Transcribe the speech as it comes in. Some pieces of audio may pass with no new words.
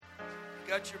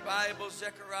Got your Bible,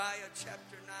 Zechariah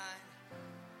chapter 9.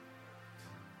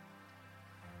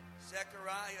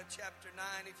 Zechariah chapter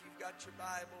 9, if you've got your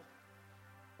Bible.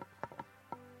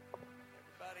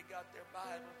 Everybody got their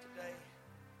Bible today.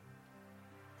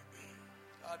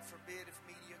 God forbid if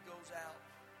media goes out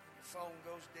and your phone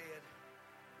goes dead.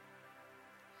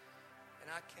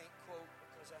 And I can't quote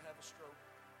because I have a stroke.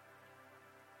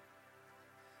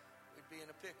 We'd be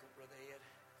in a pickle, Brother Ed,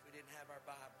 if we didn't have our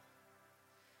Bible.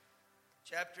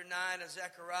 Chapter 9 of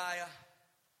Zechariah.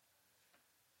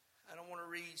 I don't want to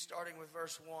read starting with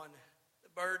verse 1. The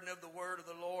burden of the word of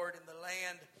the Lord in the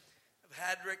land of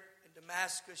Hadrach and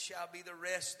Damascus shall be the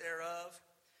rest thereof,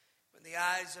 when the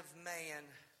eyes of man,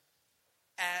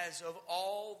 as of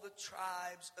all the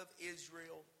tribes of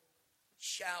Israel,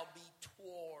 shall be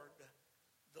toward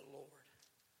the Lord.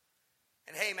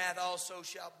 And Hamath also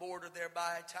shall border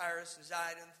thereby Tyrus and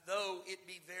Zidon, though it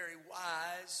be very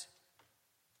wise.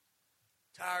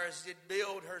 Tyrus did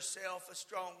build herself a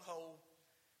stronghold,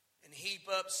 and heap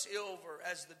up silver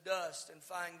as the dust, and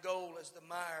fine gold as the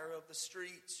mire of the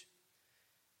streets.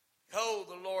 Behold,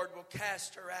 the Lord will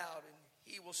cast her out, and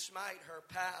he will smite her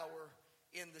power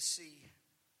in the sea.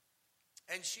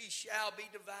 And she shall be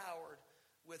devoured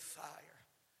with fire.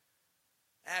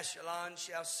 Ashkelon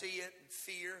shall see it and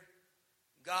fear.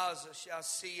 Gaza shall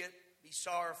see it, be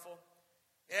sorrowful.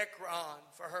 Ekron,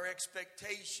 for her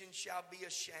expectation, shall be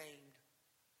ashamed.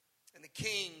 And the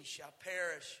king shall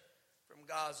perish from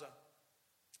Gaza.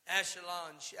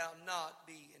 Ashkelon shall not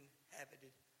be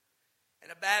inhabited. And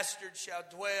a bastard shall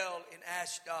dwell in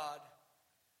Ashdod.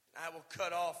 And I will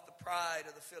cut off the pride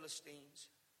of the Philistines.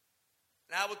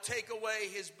 And I will take away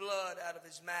his blood out of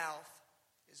his mouth,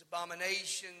 his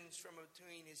abominations from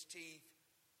between his teeth.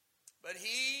 But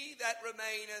he that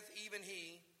remaineth, even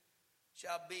he,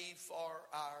 shall be for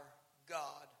our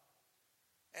God.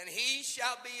 And he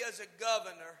shall be as a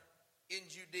governor in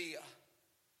Judea,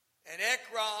 and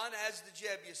Ekron as the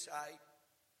Jebusite.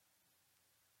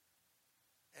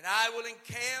 And I will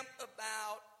encamp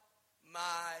about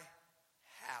my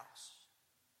house.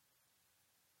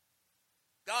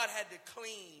 God had to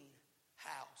clean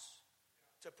house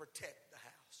to protect the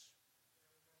house.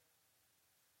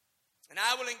 And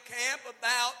I will encamp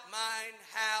about mine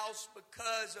house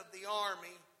because of the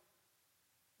army,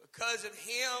 because of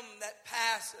him that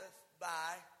passeth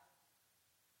by,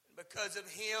 because of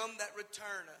him that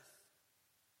returneth.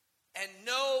 And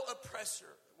no oppressor,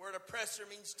 the word oppressor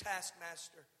means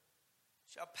taskmaster,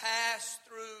 shall pass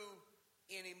through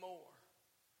anymore.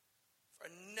 For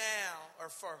now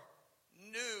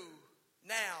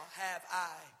have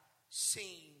I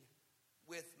seen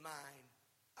with mine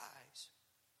eyes.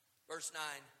 Verse 9.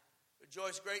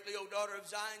 Rejoice greatly, O daughter of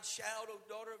Zion. Shout, O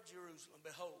daughter of Jerusalem.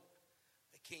 Behold,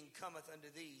 the king cometh unto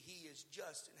thee. He is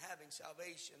just and having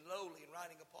salvation, lowly and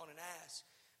riding upon an ass,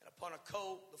 and upon a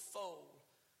colt, the foal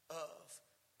of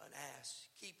an ass.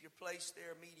 Keep your place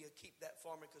there, media. Keep that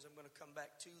for me, because I'm going to come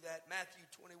back to that. Matthew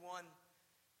 21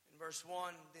 and verse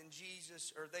 1. Then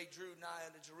they drew nigh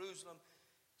unto Jerusalem.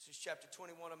 This is chapter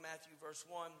 21 of Matthew, verse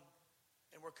 1.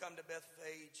 And were come to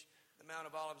Bethphage, the Mount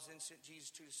of Olives, and sent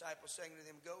Jesus two disciples, saying to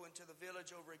them, Go into the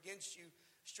village over against you.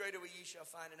 Straightway ye shall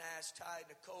find an ass tied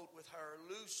and a colt with her.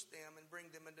 Loose them and bring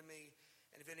them unto me.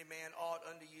 And if any man ought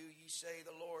unto you, ye say,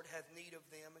 The Lord hath need of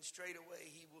them, and straightway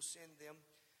he will send them.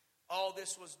 All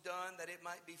this was done that it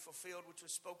might be fulfilled which was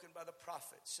spoken by the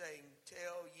prophet, saying,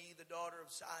 Tell ye the daughter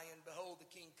of Zion, Behold, the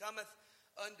king cometh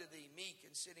unto thee, meek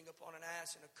and sitting upon an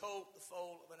ass, and a colt, the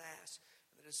foal of an ass.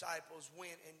 And the disciples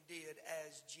went and did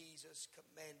as Jesus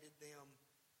commanded them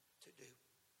to do.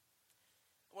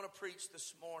 I want to preach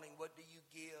this morning, what do you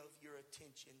give your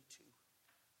attention to?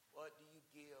 What do you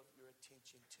give your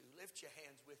attention to? Lift your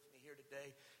hands with me here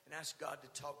today and ask God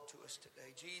to talk to us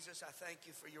today. Jesus, I thank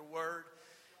you for your word.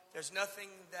 There's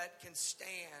nothing that can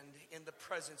stand in the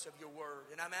presence of your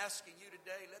word. And I'm asking you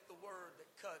today, let the word that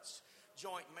cuts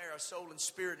joint, marrow, soul, and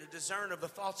spirit, to discern of the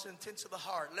thoughts and intents of the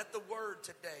heart. Let the word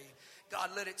today, God,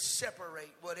 let it separate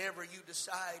whatever you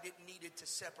decide it needed to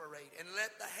separate. And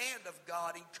let the hand of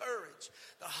God encourage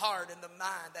the heart and the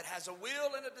mind that has a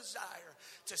will and a desire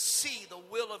to see the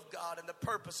will of God and the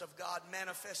purpose of God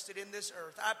manifested in this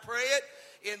earth. I pray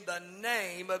it in the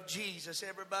name of Jesus.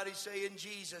 Everybody say, in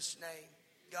Jesus' name.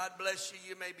 God bless you.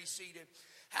 You may be seated.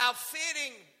 How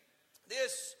fitting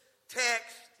this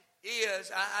text is.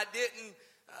 I didn't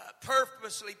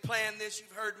purposely plan this.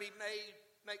 You've heard me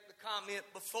make the comment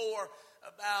before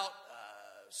about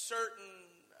certain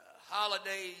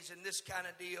holidays and this kind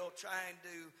of deal, trying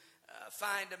to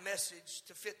find a message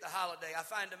to fit the holiday. I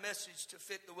find a message to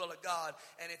fit the will of God,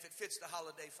 and if it fits the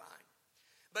holiday, fine.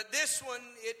 But this one,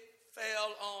 it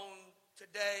fell on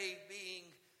today being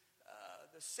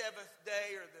the seventh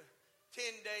day or the 10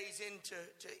 days into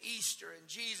Easter and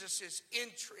Jesus'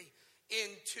 entry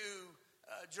into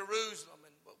Jerusalem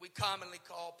and what we commonly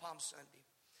call Palm Sunday.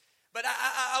 But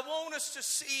I want us to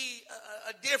see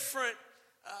a different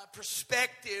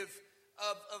perspective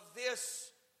of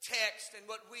this text and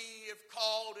what we have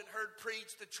called and heard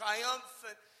preached the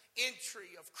triumphant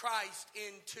entry of Christ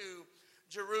into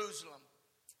Jerusalem.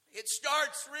 It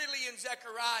starts really in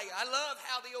Zechariah. I love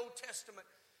how the Old Testament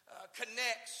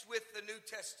connects with the New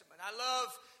Testament. I love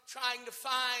trying to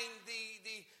find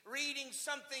the reading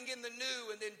something in the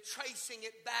New and then tracing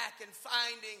it back and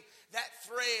finding that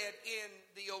thread in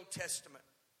the Old Testament.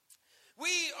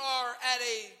 We are at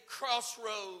a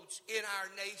crossroads in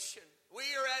our nation. We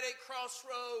are at a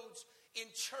crossroads in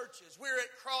churches. We're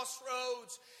at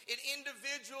crossroads in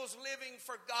individuals living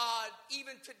for God.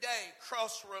 Even today,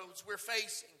 crossroads we're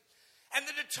facing. And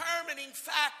the determining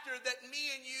factor that me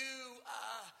and you,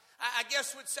 I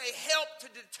guess would say, help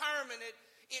to determine it,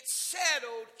 it's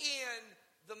settled in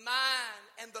the mind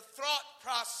and the thought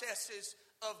processes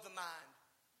of the mind.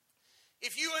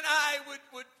 If you and I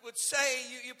would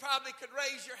say, you probably could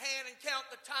raise your hand and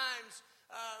count the times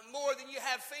more than you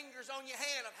have fingers on your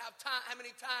hand of how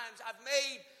many times I've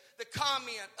made the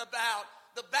comment about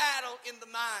the battle in the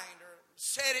mind, or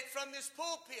said it from this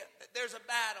pulpit that there's a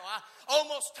battle. I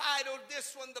almost titled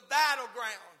this one, "The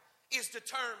Battleground is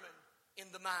Determined in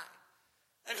the Mind."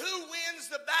 And who wins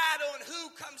the battle and who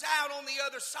comes out on the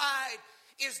other side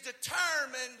is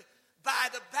determined by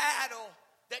the battle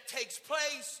that takes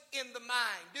place in the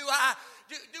mind. Do I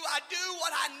do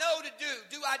what I know to do?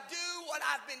 Do I do what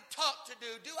I've been taught to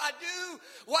do? Do I do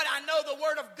what I know the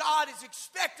Word of God is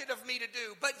expected of me to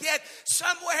do? But yet,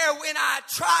 somewhere when I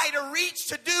try to reach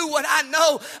to do what I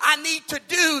know I need to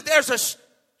do, there's a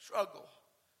struggle.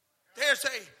 There's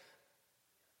a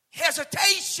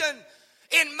hesitation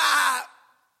in my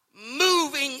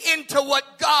moving into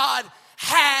what God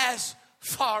has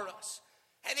for us.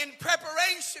 And in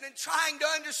preparation and trying to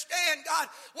understand, God,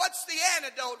 what's the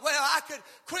antidote? Well, I could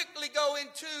quickly go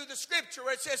into the scripture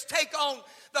where it says, take on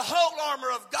the whole armor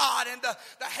of God and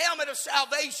the helmet of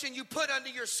salvation you put under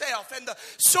yourself, and the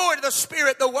sword of the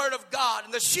Spirit, the word of God,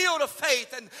 and the shield of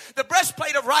faith, and the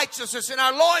breastplate of righteousness, and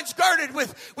our loins girded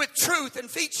with truth, and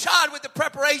feet shod with the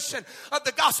preparation of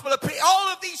the gospel of peace. All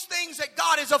of these things that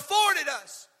God has afforded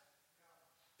us,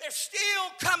 there still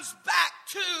comes back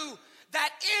to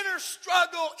that inner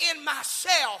struggle in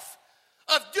myself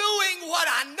of doing what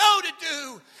I know to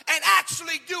do and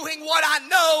actually doing what I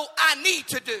know I need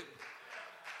to do.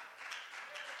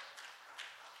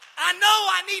 I know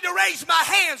I need to raise my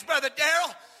hands, Brother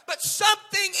Darrell, but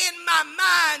something in my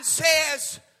mind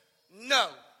says no.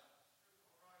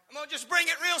 I'm going to just bring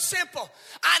it real simple.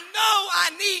 I know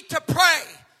I need to pray,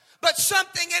 but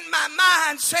something in my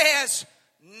mind says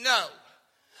no.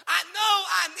 I know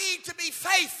I need to be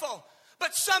faithful,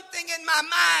 but something in my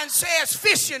mind says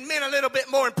fishing meant a little bit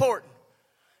more important.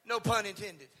 No pun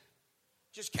intended.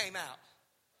 Just came out.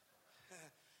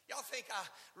 Y'all think I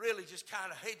really just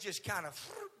kind of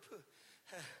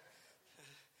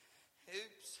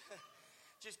oops.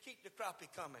 Just keep the crappie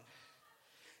coming.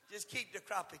 Just keep the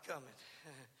crappie coming.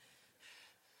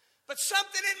 But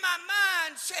something in my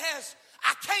mind says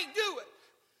I can't do it.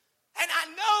 And I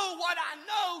know what I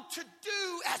know to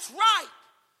do as right.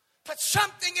 But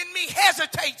something in me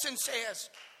hesitates and says,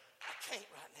 I can't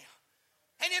right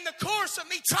now. And in the course of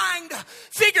me trying to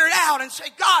figure it out and say,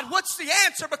 God, what's the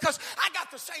answer? Because I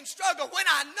got the same struggle. When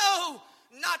I know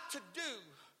not to do,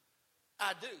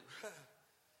 I do.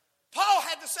 Paul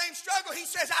had the same struggle. He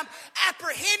says, I'm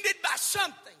apprehended by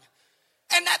something.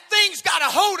 And that thing's got a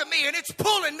hold of me and it's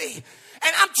pulling me.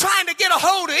 And I'm trying to get a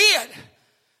hold of it.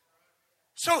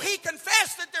 So he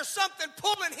confessed that there's something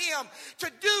pulling him to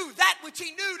do that which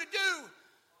he knew to do.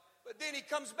 But then he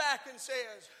comes back and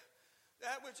says,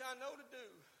 that which I know to do,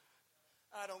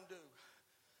 I don't do.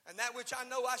 And that which I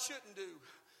know I shouldn't do,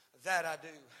 that I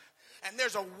do. And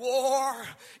there's a war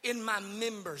in my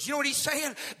members. You know what he's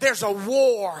saying? There's a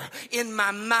war in my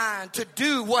mind to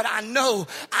do what I know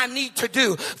I need to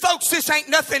do. Folks, this ain't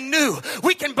nothing new.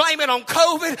 We can blame it on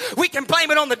COVID. We can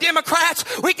blame it on the Democrats.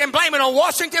 We can blame it on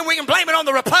Washington. We can blame it on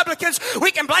the Republicans.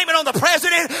 We can blame it on the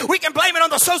president. We can blame it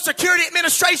on the Social Security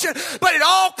Administration. But it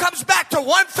all comes back to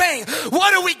one thing.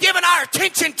 What are we giving our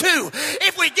attention to?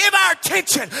 If we give our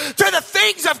attention to the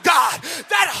things of God,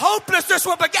 that hopelessness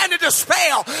will begin to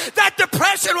dispel. That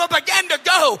depression will begin to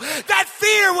go. That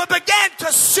fear will begin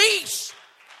to cease.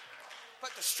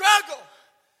 But the struggle,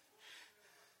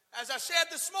 as I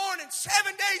said this morning,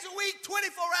 7 days a week,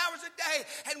 24 hours a day,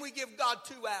 and we give God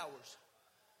 2 hours.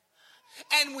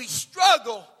 And we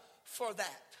struggle for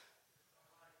that.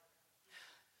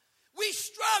 We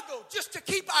struggle just to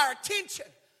keep our attention.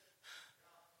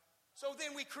 So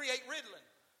then we create Ritalin.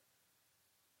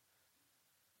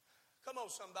 Come on,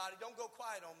 somebody. Don't go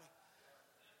quiet on me.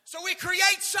 So we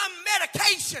create some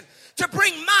medication to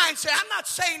bring mindset. I'm not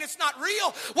saying it's not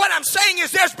real. What I'm saying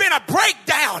is there's been a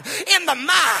breakdown in the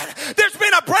mind. There's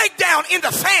been a breakdown in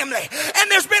the family. And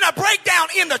there's been a breakdown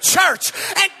in the church.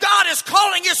 And God is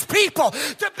calling his people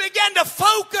to begin to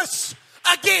focus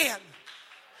again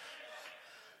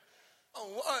on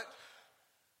what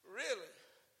really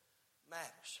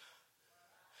matters.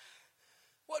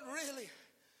 What really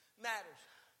matters.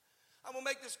 I'm going to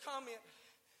make this comment.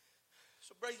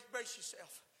 So brace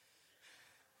yourself.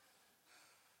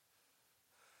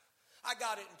 I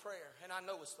got it in prayer, and I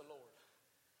know it's the Lord.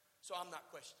 So I'm not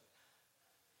questioning.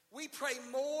 We pray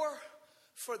more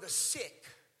for the sick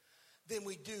than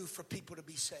we do for people to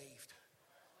be saved.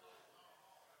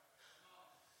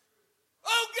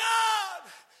 Oh God,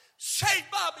 save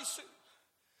Bobby Sue.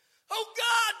 Oh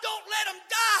God, don't let him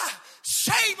die.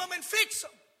 Save him and fix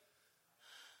him.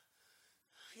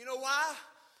 You know why?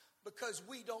 Because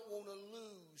we don't want to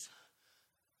lose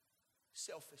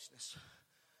selfishness.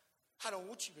 I don't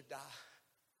want you to die.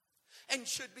 And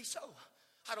should be so.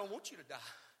 I don't want you to die.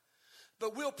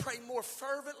 But we'll pray more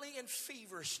fervently and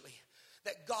feverishly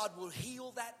that God will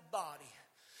heal that body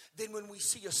than when we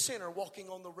see a sinner walking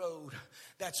on the road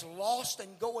that's lost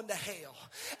and going to hell.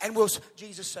 And we'll,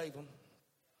 Jesus save him.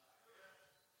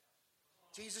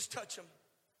 Jesus touch him.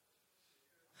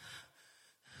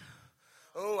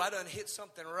 Oh, I done hit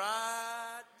something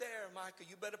right there, Micah.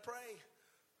 You better pray.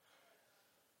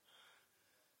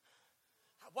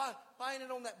 Why ain't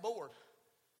it on that board?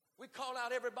 We call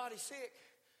out everybody sick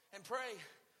and pray.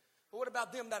 But what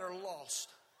about them that are lost?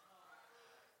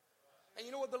 And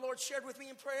you know what the Lord shared with me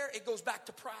in prayer? It goes back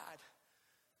to pride.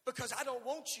 Because I don't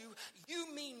want you.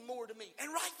 You mean more to me.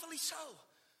 And rightfully so.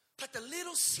 But the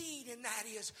little seed in that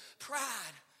is pride.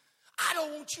 I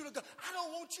don't want you to go. I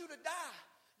don't want you to die,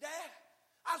 Dad.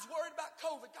 I was worried about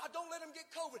COVID. God, don't let them get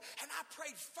COVID. And I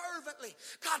prayed fervently.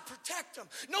 God, protect them.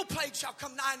 No plague shall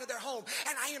come nigh into their home.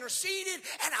 And I interceded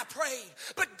and I prayed.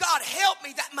 But God, help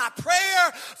me that my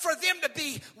prayer for them to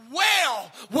be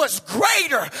well was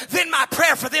greater than my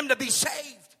prayer for them to be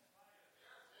saved.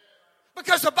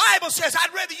 Because the Bible says,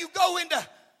 I'd rather you go into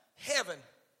heaven.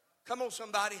 Come on,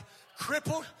 somebody.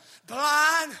 Crippled,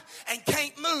 blind, and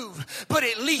can't move. But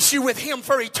at least you're with him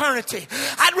for eternity.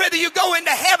 I'd rather you go into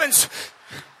heaven's.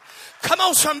 Come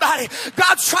on, somebody.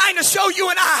 God's trying to show you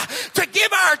and I to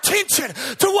give our attention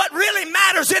to what really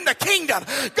matters in the kingdom.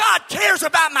 God cares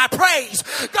about my praise.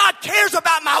 God cares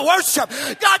about my worship.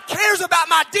 God cares about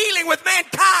my dealing with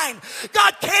mankind.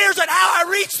 God cares at how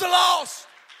I reach the lost.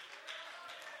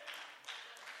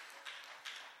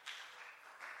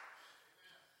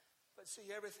 But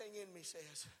see, everything in me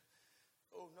says,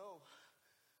 oh no,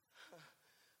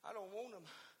 I don't want him.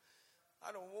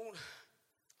 I don't want him.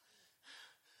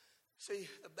 See,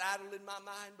 the battle in my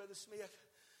mind, Brother Smith,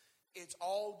 it's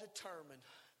all determined.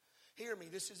 Hear me,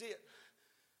 this is it.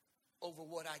 Over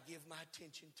what I give my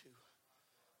attention to.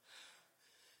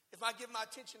 If I give my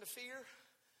attention to fear,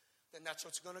 then that's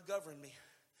what's going to govern me.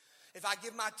 If I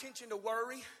give my attention to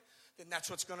worry, then that's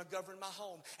what's going to govern my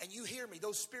home. And you hear me,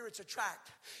 those spirits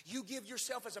attract. You give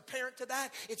yourself as a parent to that,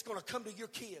 it's going to come to your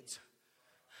kids.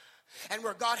 And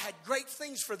where God had great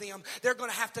things for them, they're going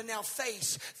to have to now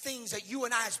face things that you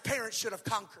and I as parents should have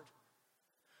conquered.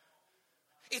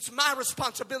 It's my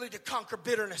responsibility to conquer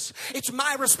bitterness. It's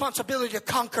my responsibility to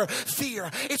conquer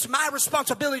fear. It's my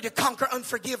responsibility to conquer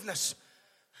unforgiveness.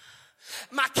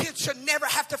 My kids should never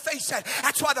have to face that.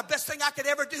 That's why the best thing I could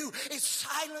ever do is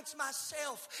silence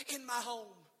myself in my home.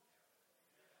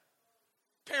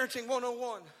 Parenting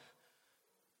 101.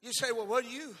 You say, well, what do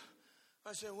you?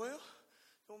 I said, well,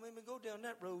 don't make me go down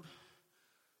that road.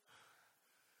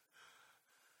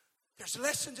 There's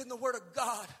lessons in the Word of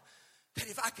God that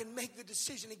if I can make the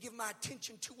decision and give my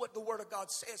attention to what the Word of God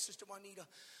says, Sister Juanita,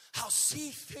 I'll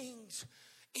see things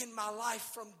in my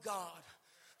life from God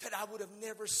that I would have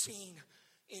never seen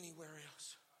anywhere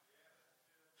else.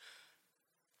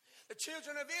 The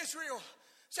children of Israel,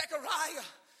 Zechariah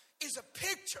is a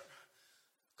picture.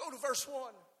 Go to verse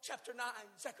 1, chapter 9,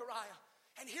 Zechariah.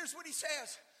 And here's what he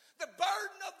says. The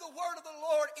burden of the word of the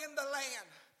Lord in the land.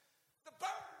 The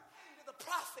burden came to the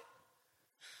prophet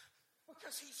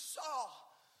because he saw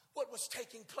what was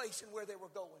taking place and where they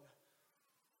were going.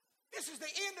 This is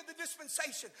the end of the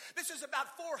dispensation. This is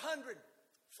about 400,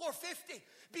 450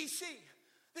 BC.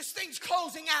 This thing's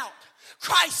closing out.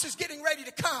 Christ is getting ready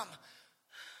to come.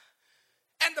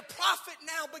 And the prophet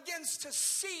now begins to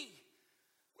see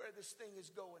where this thing is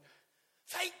going.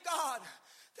 Thank God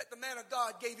that the man of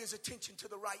God gave his attention to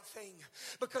the right thing,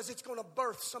 because it's going to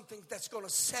birth something that's going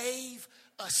to save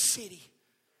a city.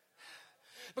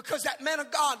 Because that man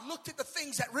of God looked at the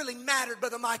things that really mattered,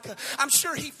 Brother Micah. I'm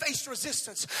sure he faced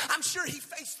resistance. I'm sure he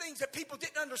faced things that people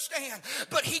didn't understand.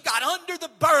 But he got under the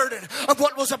burden of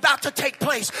what was about to take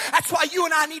place. That's why you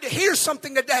and I need to hear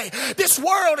something today. This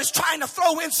world is trying to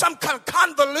throw in some kind of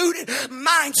convoluted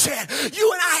mindset.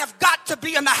 You and I have got to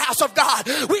be in the house of God.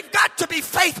 We've got to be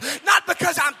faithful, not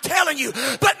because I'm telling you,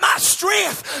 but my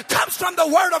strength comes from the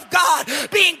word of God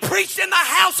being preached in the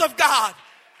house of God.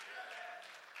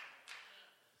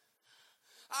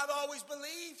 I've always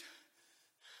believed,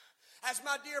 as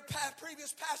my dear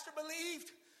previous pastor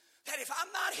believed, that if I'm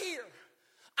not here,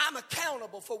 I'm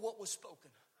accountable for what was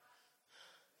spoken.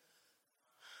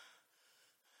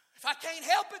 If I can't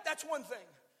help it, that's one thing.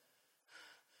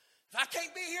 If I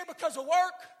can't be here because of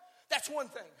work, that's one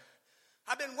thing.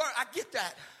 I get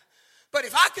that. But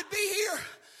if I could be here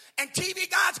and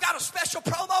TV God's got a special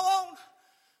promo on,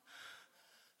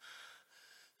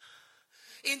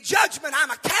 in judgment, I'm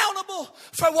accountable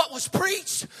for what was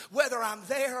preached, whether I'm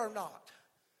there or not.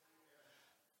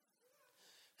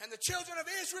 And the children of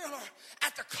Israel are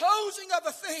at the closing of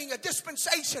a thing, a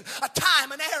dispensation, a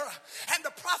time, an era. And the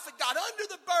prophet got under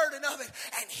the burden of it.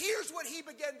 And here's what he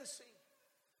began to see.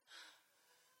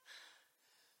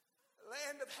 The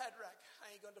land of Hadrach.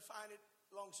 I ain't going to define it.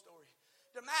 Long story.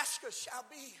 Damascus shall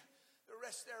be the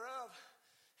rest thereof.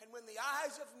 And when the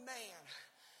eyes of man,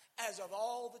 as of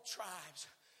all the tribes,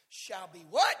 shall be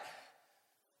what?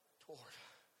 Toward.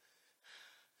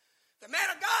 The man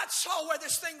of God saw where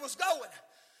this thing was going.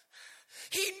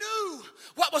 He knew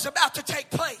what was about to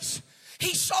take place.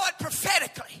 He saw it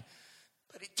prophetically.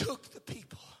 But it took the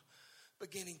people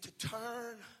beginning to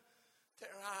turn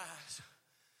their eyes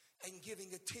and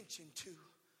giving attention to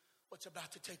what's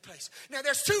about to take place. Now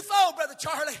there's twofold, Brother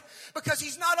Charlie, because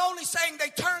he's not only saying they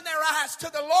turn their eyes to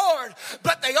the Lord,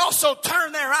 but they also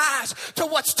turn their eyes to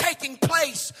what's taking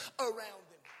place around them.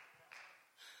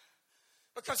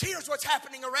 Because here's what's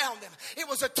happening around them. It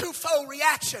was a twofold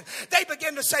reaction. They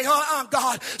begin to say,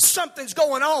 God, something's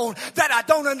going on that I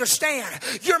don't understand.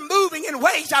 You're moving in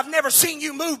ways I've never seen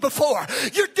you move before.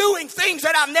 You're doing things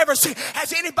that I've never seen.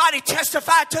 Has anybody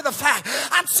testified to the fact?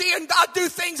 I'm seeing God do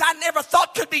things I never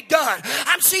thought could be done.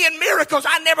 I'm seeing miracles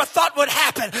I never thought would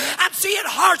happen. I'm seeing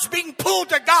hearts being pulled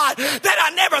to God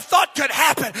that I never thought could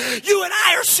happen. You and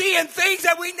I are seeing things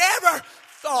that we never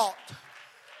thought.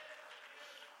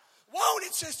 Won't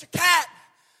it, Sister Cat?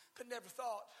 But never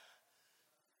thought.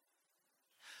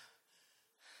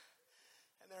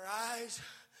 And their eyes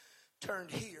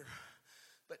turned here.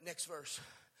 But next verse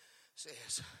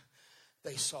says,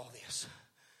 they saw this.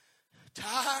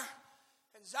 Tyre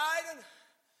and Zidon,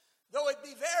 though it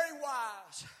be very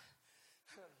wise.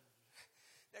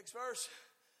 Next verse.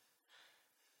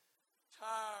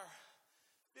 Tyre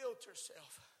built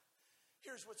herself.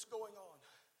 Here's what's going on.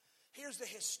 Here's the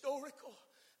historical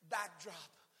backdrop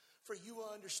for you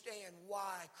to understand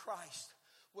why Christ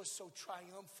was so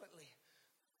triumphantly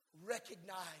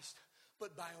recognized,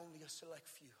 but by only a select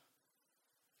few.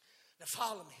 Now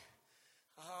follow me.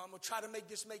 I'm going to try to make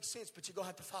this make sense, but you're going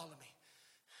to have to follow me.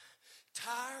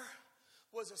 Tyre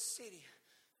was a city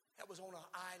that was on an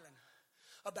island,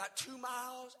 about 2.5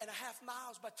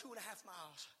 miles by 2.5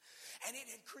 miles. And it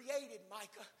had created,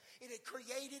 Micah, it had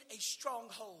created a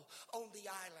stronghold on the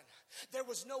island. There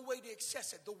was no way to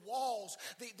access it. The walls,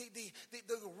 the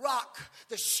rock,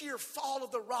 the sheer fall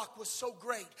of the rock was so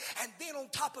great. And then on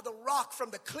top of the rock from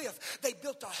the cliff, they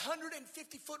built a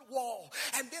 150-foot wall.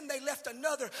 And then they left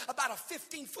another, about a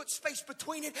 15-foot space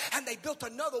between it. And they built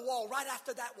another wall right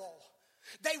after that wall.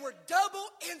 They were double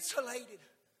insulated.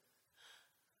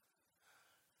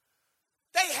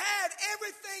 They had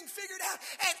everything figured out.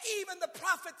 And even the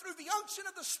prophet, through the unction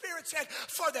of the Spirit, said,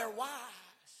 for their wives.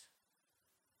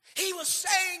 He was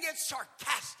saying it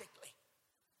sarcastically.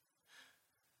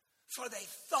 For they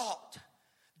thought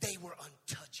they were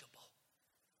untouchable.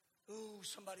 Ooh,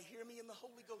 somebody hear me in the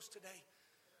Holy Ghost today.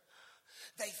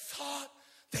 They thought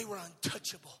they were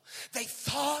untouchable. They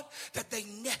thought that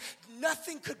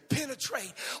nothing could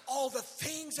penetrate all the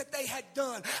things that they had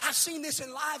done. I've seen this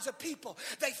in lives of people.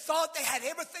 They thought they had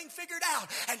everything figured out,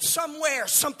 and somewhere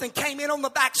something came in on the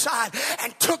backside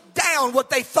and took down what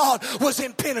they thought was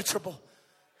impenetrable.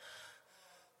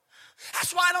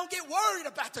 That's why I don't get worried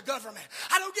about the government.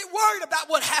 I don't get worried about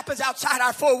what happens outside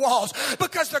our four walls,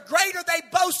 because the greater they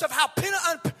boast of how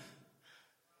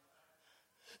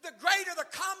the greater the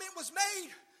comment was made.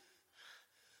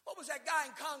 What was that guy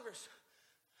in Congress?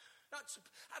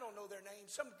 I don't know their name.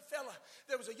 Some fella,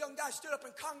 there was a young guy stood up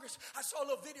in Congress. I saw a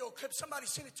little video clip. Somebody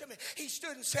sent it to me. He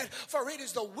stood and said, for it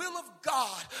is the will of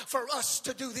God for us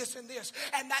to do this and this.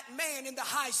 And that man in the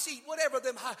high seat, whatever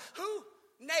them high, who?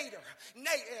 Nader.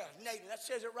 Nader. That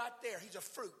says it right there. He's a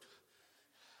fruit.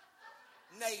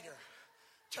 Nader.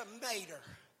 Tomato.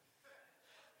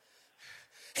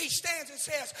 He stands and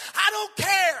says, I don't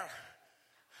care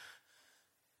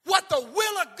what the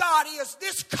will of God is.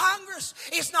 This Congress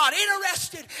is not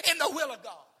interested in the will of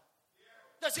God.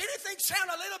 Does anything sound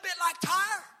a little bit like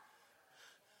Tyre?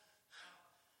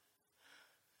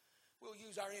 We'll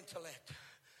use our intellect.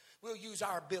 We'll use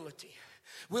our ability.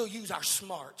 We'll use our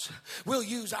smarts. We'll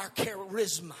use our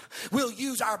charisma. We'll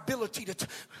use our ability to...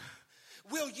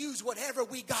 We'll use whatever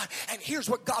we got. And here's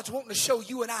what God's wanting to show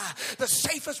you and I. The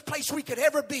safest place we could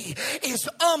ever be is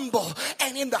humble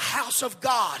and in the house of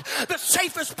God. The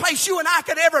safest place you and I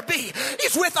could ever be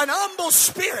is with an humble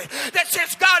spirit that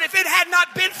says, God, if it had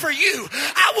not been for you,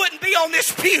 I wouldn't be on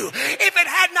this pew. If it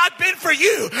had not been for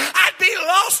you, I'd be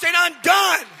lost and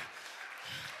undone.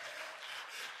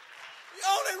 The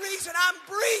only reason I'm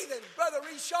breathing, Brother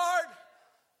Richard,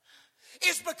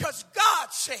 is because God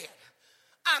said,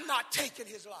 I'm not taking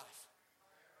his life.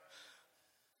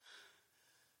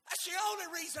 That's the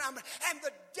only reason and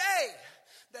the day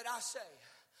that I say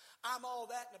I'm all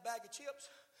that in a bag of chips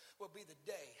will be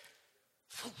the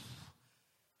day.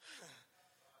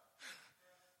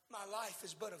 My life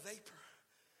is but a vapor.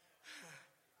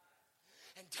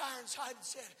 And Tyre and Sidon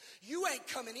said, you ain't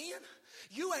coming in.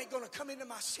 You ain't going to come into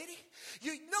my city.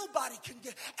 Nobody can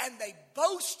get. And they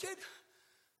boasted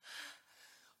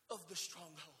of the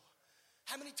stronghold.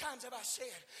 How many times have I said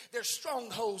there's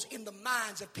strongholds in the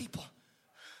minds of people?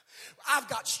 I've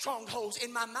got strongholds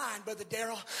in my mind, Brother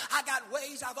Darrell. I got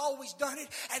ways I've always done it,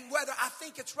 and whether I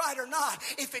think it's right or not,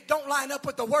 if it don't line up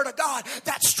with the Word of God,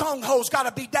 that stronghold's got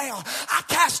to be down. I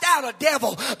cast out a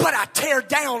devil, but I tear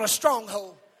down a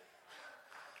stronghold.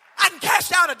 I can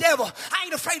cast out a devil. I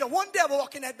ain't afraid of one devil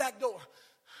walking that back door.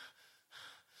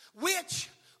 Witch,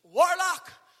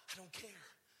 warlock, I don't care.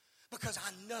 Because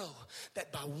I know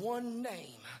that by one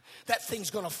name, that thing's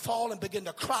going to fall and begin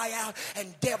to cry out,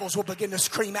 and devils will begin to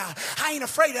scream out. I ain't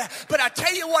afraid of that. But I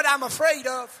tell you what I'm afraid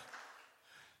of.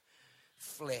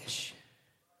 Flesh.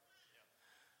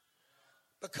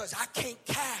 Because I can't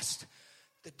cast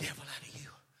the devil out of you.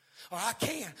 Or I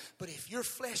can. But if your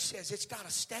flesh says it's got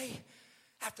to stay,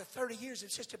 after 30 years,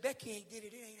 if Sister Becky ain't did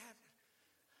it, it ain't happening.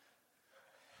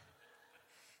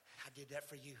 I did that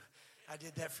for you. I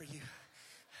did that for you.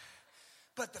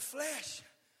 But the flesh,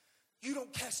 you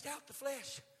don't cast out the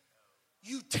flesh.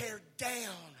 You tear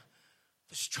down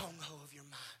the stronghold of your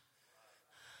mind.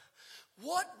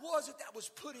 What was it that was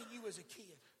put in you as a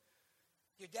kid?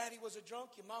 Your daddy was a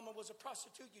drunk, your mama was a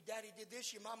prostitute, your daddy did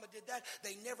this, your mama did that.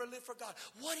 They never lived for God.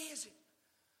 What is it?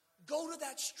 Go to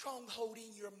that stronghold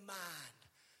in your mind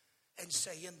and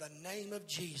say, in the name of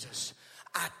Jesus,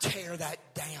 I tear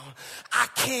that down. I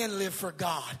can live for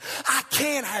God. I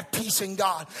can have peace in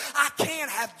God. I can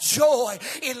have joy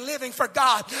in living for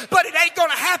God. But it ain't going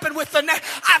to happen with the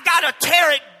I've got to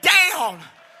tear it down.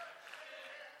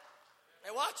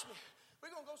 Hey, watch me.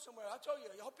 We're going to go somewhere. I told you.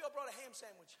 I hope y'all brought a ham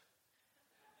sandwich.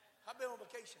 I've been on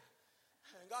vacation.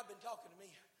 And God been talking to me.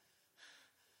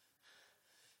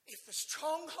 If the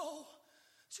stronghold,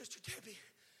 Sister Debbie,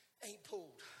 ain't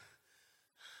pulled,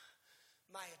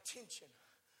 my attention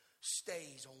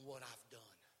stays on what I've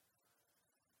done.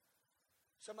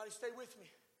 Somebody stay with me.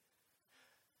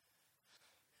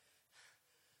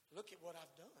 Look at what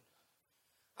I've done.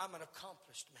 I'm an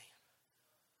accomplished man.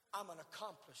 I'm an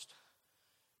accomplished.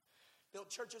 Built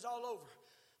churches all over.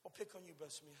 I'll pick on you,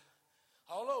 Brother Smith.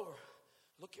 All over.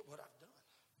 Look at what I've done.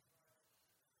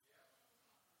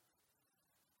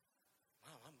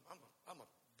 Wow, I'm a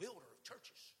builder of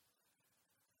churches.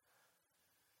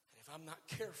 And if I'm not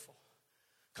careful,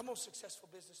 come on, successful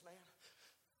businessman.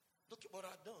 Look at what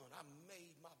I've done. I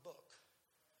made my buck.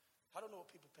 I don't know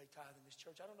what people pay tithe in this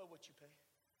church. I don't know what you pay.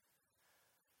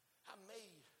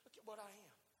 Look at what I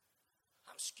am.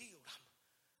 I'm skilled.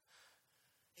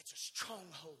 It's a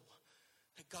stronghold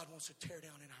that God wants to tear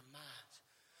down in our minds.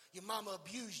 Your mama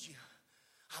abused you.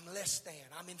 I'm less than.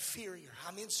 I'm inferior.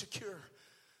 I'm insecure.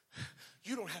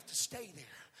 You don't have to stay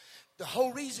there. The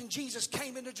whole reason Jesus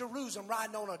came into Jerusalem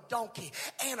riding on a donkey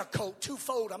and a colt,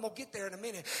 twofold. I'm going to get there in a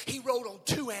minute. He rode on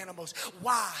two animals.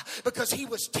 Why? Because he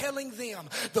was telling them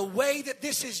the way that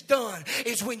this is done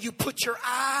is when you put your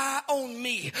eye on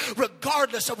me,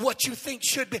 regardless of what you think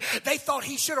should be. They thought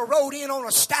he should have rode in on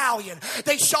a stallion.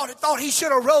 They thought he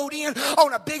should have rode in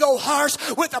on a big old horse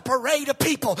with a parade of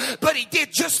people. But he did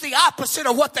just the opposite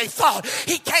of what they thought.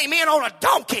 He came in on a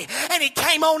donkey and he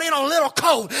came on in on a little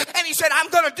colt. And he said, I'm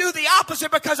going to do the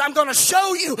opposite because I'm going to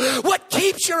show you what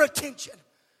keeps your attention.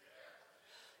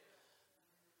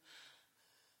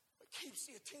 What keeps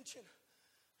the attention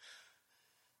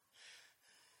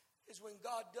is when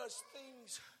God does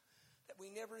things that we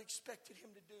never expected him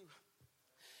to do.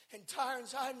 And Tyre and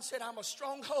Zidon said, I'm a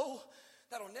stronghold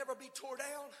that'll never be tore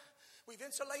down. We've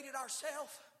insulated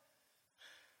ourselves.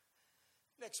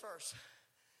 Next verse.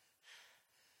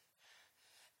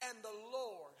 And the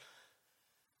Lord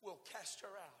will cast her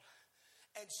out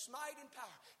and smite in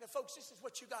power. Now, folks, this is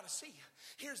what you got to see.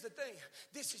 Here's the thing.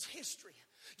 This is history.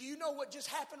 Do you know what just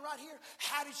happened right here?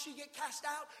 How did she get cast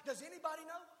out? Does anybody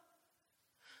know?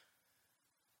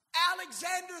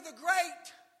 Alexander the Great.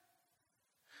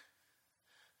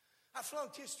 I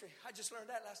flunked history. I just learned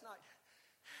that last night.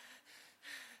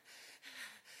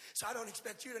 So I don't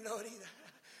expect you to know it either.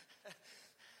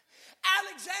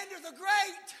 Alexander the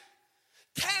Great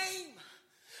came.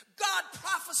 God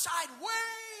prophesied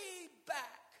way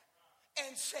back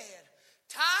and said,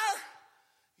 Tyre,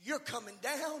 you're coming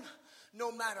down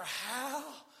no matter how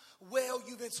well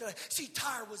you've insulated. See,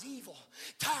 Tyre was evil.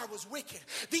 Tyre was wicked.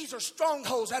 These are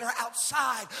strongholds that are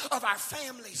outside of our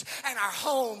families and our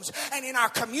homes and in our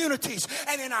communities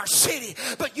and in our city.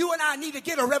 But you and I need to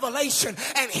get a revelation,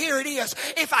 and here it is.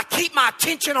 If I keep my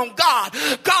attention on God,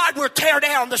 God will tear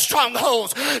down the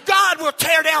strongholds. God will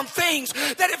tear down things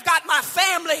that have got my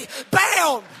family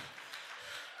bound.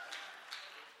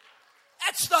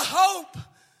 That's the hope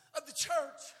of the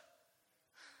church.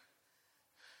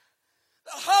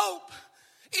 The hope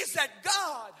is that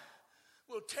God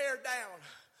will tear down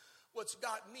what's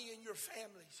got me and your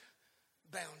families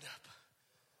bound up.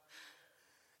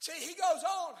 See, he goes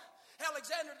on.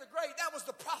 Alexander the Great, that was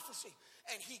the prophecy.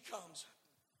 And he comes.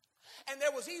 And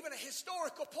there was even a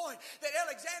historical point that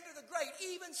Alexander the Great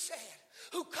even said,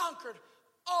 who conquered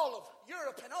all of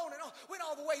Europe and on, went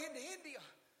all the way into India.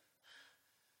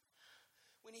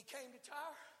 When he came to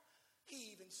Tyre,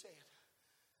 he even said,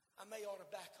 I may ought to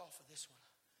back off of this one.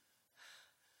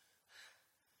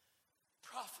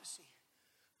 Prophecy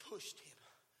pushed him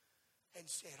and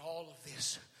said, all of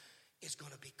this is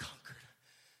going to be conquered.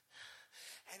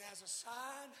 And as a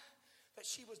sign that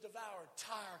she was devoured,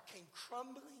 Tyre came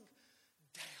crumbling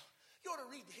down. You ought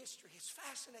to read the history. It's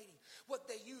fascinating what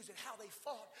they used and how they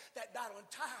fought that battle. And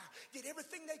Tyre did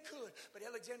everything they could. But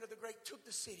Alexander the Great took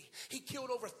the city. He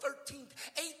killed over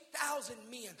 8,000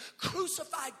 men,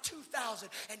 crucified 2,000,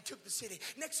 and took the city.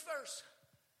 Next verse.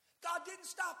 God didn't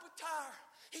stop with Tyre.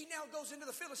 He now goes into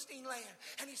the Philistine land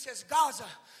and he says, Gaza,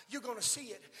 you're going to see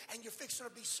it and you're fixing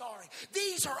to be sorry.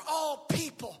 These are all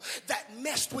people that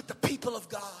messed with the people of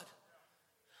God.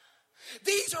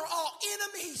 These are all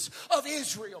enemies of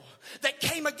Israel that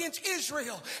came against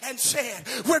Israel and said,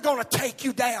 we're going to take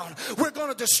you down. We're going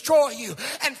to destroy you.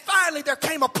 And finally there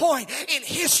came a point in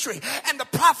history and the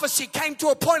prophecy came to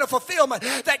a point of fulfillment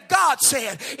that God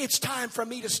said, it's time for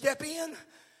me to step in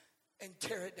and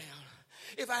tear it down.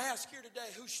 If I ask here today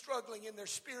who's struggling in their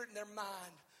spirit and their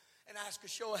mind and ask a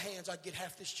show of hands, I'd get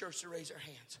half this church to raise their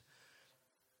hands.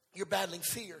 You're battling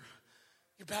fear.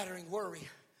 You're battling worry.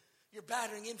 You're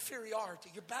battling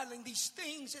inferiority. You're battling these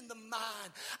things in the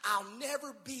mind. I'll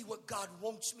never be what God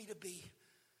wants me to be.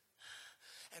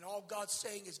 And all God's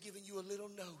saying is giving you a little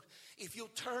note. If you'll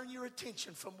turn your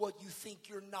attention from what you think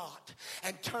you're not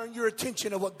and turn your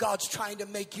attention to what God's trying to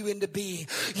make you into being,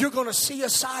 you're going to see a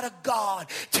side of God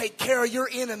take care of your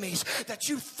enemies that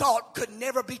you thought could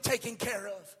never be taken care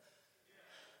of.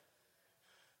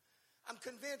 I'm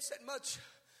convinced that much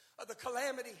of the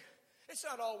calamity, it's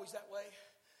not always that way.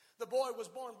 The boy was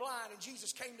born blind and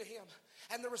Jesus came to him.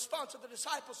 And the response of the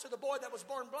disciples to the boy that was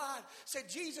born blind said,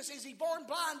 Jesus, is he born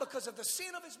blind because of the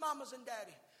sin of his mamas and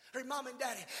daddy? Her mom and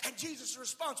daddy. And Jesus'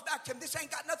 response back to him, this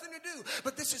ain't got nothing to do,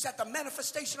 but this is that the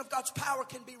manifestation of God's power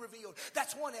can be revealed.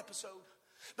 That's one episode.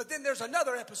 But then there's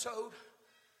another episode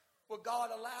where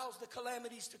God allows the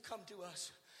calamities to come to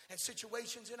us and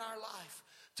situations in our life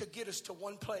to get us to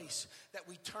one place that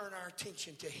we turn our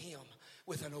attention to him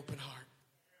with an open heart.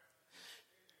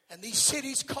 And these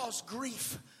cities caused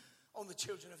grief on the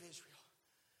children of Israel.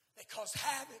 They caused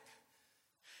havoc.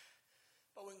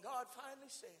 But when God finally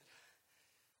said,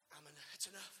 it's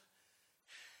enough.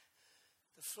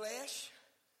 The flesh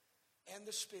and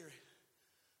the spirit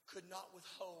could not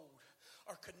withhold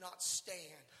or could not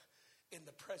stand in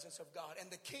the presence of God.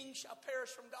 And the king shall perish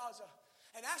from Gaza,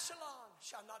 and Askelon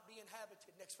shall not be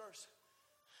inhabited. Next verse.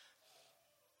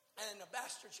 And a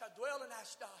bastard shall dwell in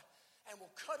Ashdod, and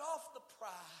will cut off the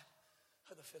pride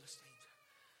of the Philistines.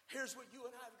 Here's what you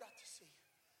and I have got to see.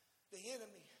 The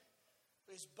enemy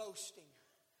is boasting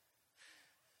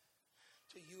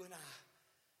to you and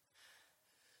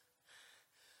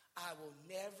I will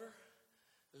never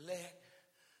let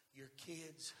your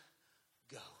kids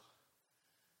go.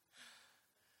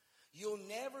 You'll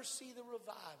never see the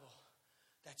revival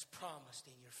that's promised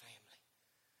in your family.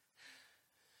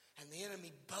 And the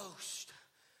enemy boasts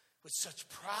with such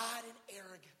pride and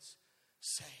arrogance,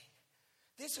 saying,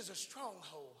 this is a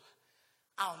stronghold.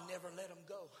 I'll never let them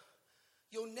go.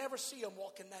 You'll never see them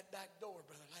walk in that back door,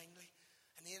 Brother Langley.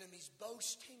 And the enemy's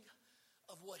boasting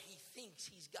of what he thinks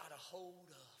he's got a hold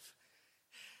of.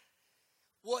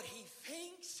 What he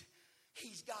thinks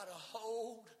he's got a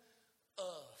hold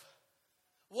of.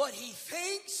 What he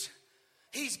thinks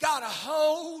he's got a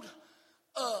hold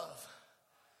of.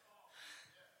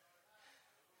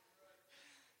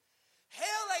 Hell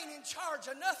ain't in charge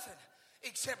of nothing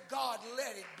except God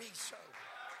let it be so.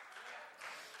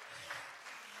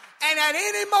 And at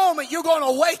any moment you're going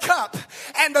to wake up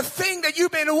and the thing that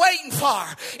you've been waiting for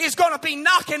is going to be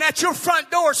knocking at your front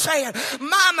door saying,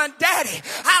 Mama and Daddy,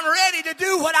 I'm ready to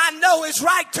do what I know is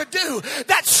right to do.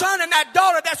 That son and that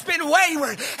daughter that's been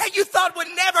wayward and you thought would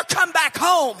never come back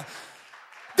home,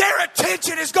 their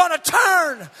attention is going to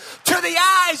turn to the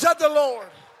eyes of the Lord.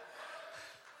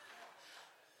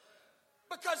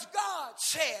 Because God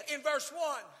said in verse 1,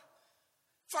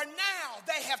 for now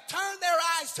they have turned their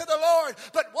eyes to the Lord.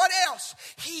 But what else?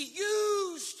 He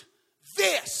used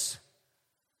this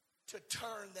to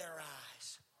turn their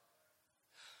eyes.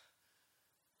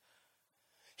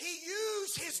 He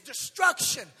used his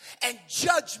destruction and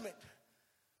judgment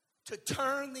to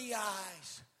turn the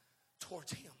eyes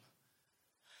towards him.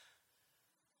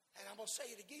 And I'm going to say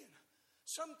it again.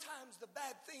 Sometimes the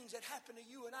bad things that happen to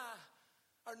you and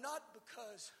I are not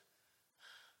because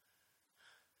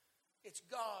it's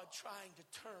God trying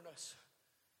to turn us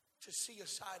to see a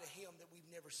side of him that we've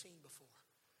never seen before.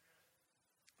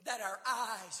 That our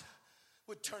eyes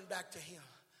would turn back to him.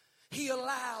 He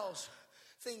allows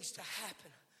things to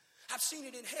happen. I've seen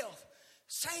it in health.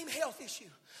 Same health issue.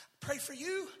 Pray for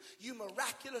you, you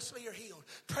miraculously are healed.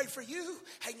 Pray for you,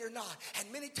 and you're not.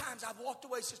 And many times I've walked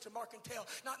away, Sister Marcantel,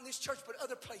 not in this church, but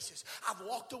other places. I've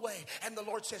walked away, and the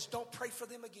Lord says, don't pray for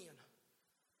them again.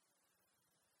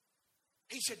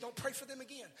 He said, don't pray for them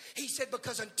again. He said,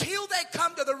 because until they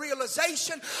come to the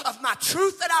realization of my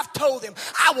truth that I've told them,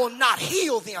 I will not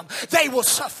heal them. They will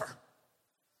suffer.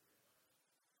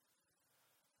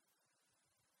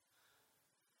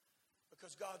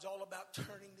 Because God's all about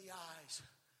turning the eyes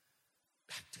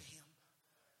back to him.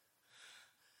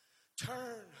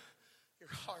 Turn your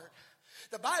heart.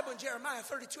 The Bible in Jeremiah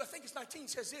 32, I think it's 19,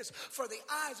 says this, for the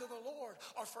eyes of the Lord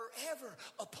are forever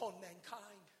upon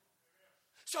mankind.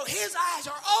 So his eyes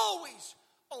are always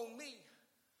on me.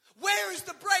 Where is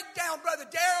the breakdown, Brother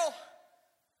Darrell?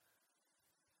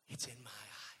 It's in my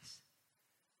eyes.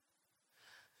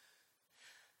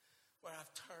 Where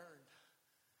I've turned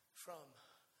from.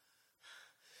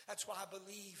 That's why I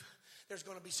believe there's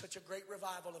going to be such a great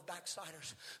revival of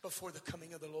backsliders before the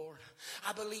coming of the Lord.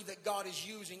 I believe that God is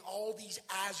using all these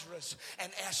Azras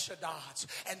and Ashtadots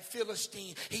and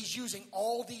Philistine. He's using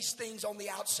all these things on the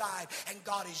outside, and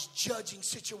God is judging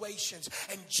situations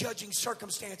and judging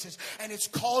circumstances, and it's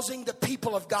causing the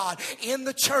people of God in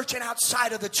the church and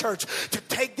outside of the church to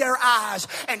take their eyes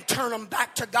and turn them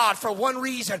back to God for one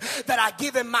reason, that I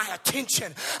give him my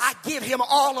attention. I give him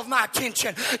all of my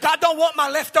attention. God don't want my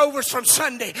leftovers from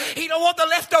Sunday. He don't want the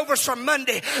leftovers from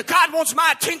Monday. God wants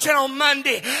my attention on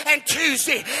Monday and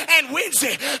Tuesday and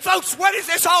Wednesday. Folks, what is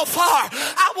this all for?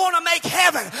 I want to make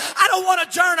heaven. I don't want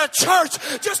to join a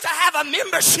church just to have a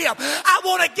membership. I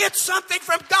want to get something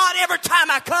from God every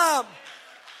time I come.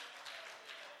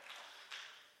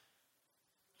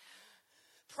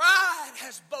 Pride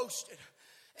has boasted,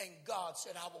 and God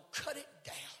said, I will cut it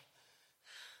down.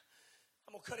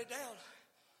 I'm going to cut it down.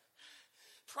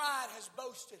 Pride has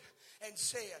boasted and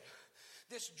said,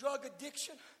 this drug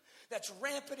addiction that's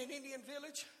rampant in Indian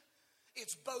Village,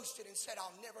 it's boasted and said,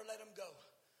 I'll never let them go.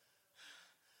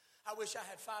 I wish I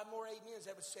had 5 more amens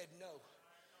that would said no.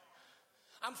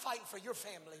 I'm fighting for your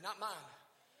family, not mine.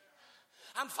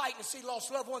 I'm fighting to see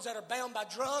lost loved ones that are bound by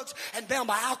drugs and bound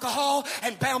by alcohol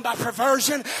and bound by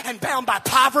perversion and bound by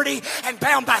poverty and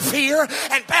bound by fear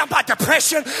and bound by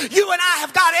depression. You and I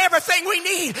have got everything we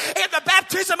need in the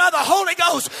baptism of the Holy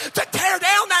Ghost to tear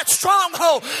down that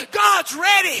stronghold. God's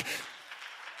ready.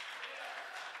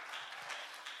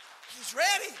 He's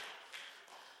ready.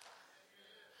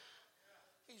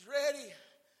 He's ready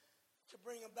to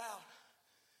bring about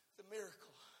the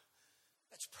miracle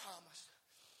that's promised.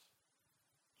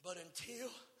 But until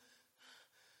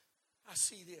I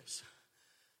see this,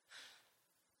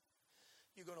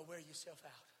 you're going to wear yourself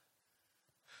out.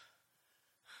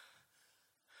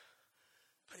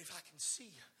 But if I can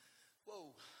see,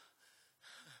 whoa,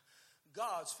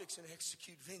 God's fixing to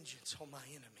execute vengeance on my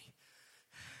enemy.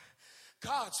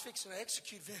 God's fixing to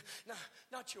execute vengeance. No,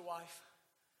 not your wife.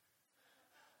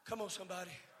 Come on,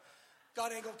 somebody.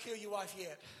 God ain't going to kill your wife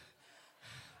yet.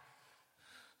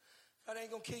 God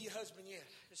ain't going to kill your husband yet.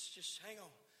 It's just, hang on.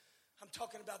 I'm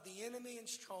talking about the enemy and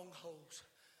strongholds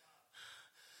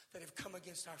that have come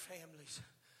against our families,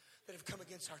 that have come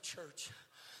against our church,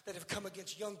 that have come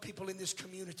against young people in this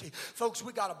community. Folks,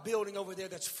 we got a building over there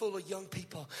that's full of young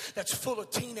people, that's full of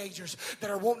teenagers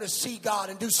that are wanting to see God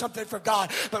and do something for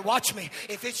God. But watch me,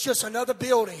 if it's just another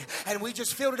building and we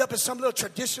just filled it up as some little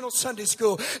traditional Sunday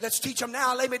school, let's teach them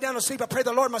now, lay me down to sleep, I pray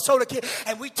the Lord my soul to keep,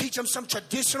 and we teach them some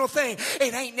traditional thing,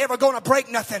 it ain't never going to break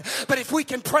nothing. But if we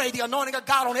can pray the anointing of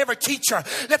God on every teacher,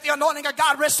 let the anointing of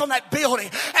God rest on that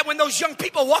building, and when those young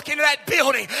people walk into that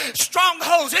building,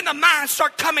 strongholds in the mind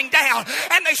start coming down,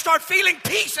 and they start feeling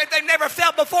peace that they've never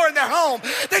felt before in their home.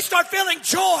 They start feeling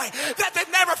joy that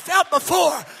they've never felt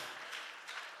before.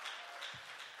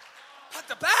 But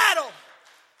the battle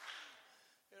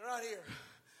is right here.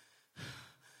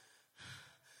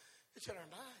 It's in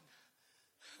our mind.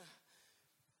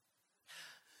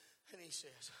 And he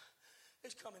says,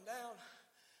 it's coming down.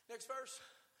 Next verse.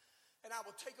 And I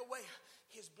will take away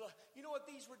his blood. You know what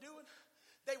these were doing?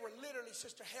 They were literally,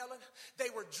 Sister Helen, they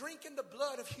were drinking the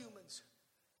blood of humans.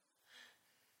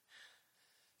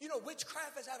 You know,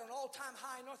 witchcraft is at an all-time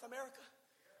high in North America.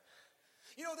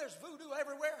 You know, there's voodoo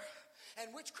everywhere, and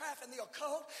witchcraft and the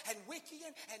occult and Wiccan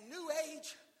and New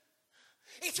Age.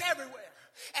 It's everywhere,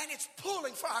 and it's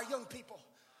pulling for our young people.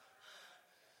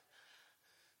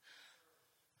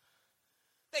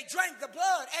 They drank the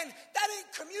blood, and that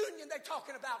ain't communion they're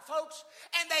talking about, folks.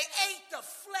 And they ate the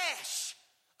flesh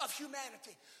of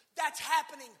humanity. That's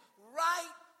happening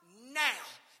right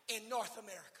now in North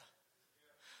America.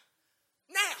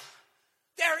 Now,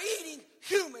 they're eating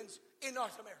humans in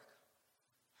North America.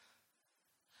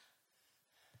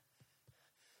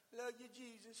 Love you,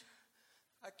 Jesus.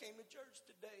 I came to church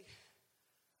today.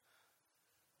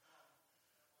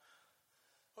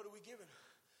 What are we giving?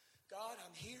 God,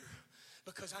 I'm here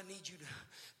because I need you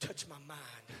to touch my mind.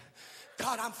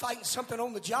 God, I'm fighting something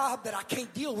on the job that I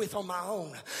can't deal with on my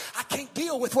own. I can't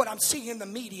deal with what I'm seeing in the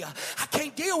media. I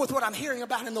can't deal with what I'm hearing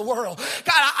about in the world.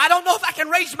 God, I don't know if I can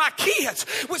raise my kids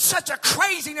with such a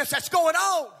craziness that's going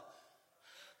on.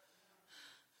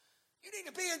 You need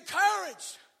to be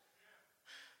encouraged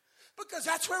because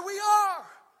that's where we are.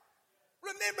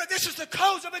 Remember, this is the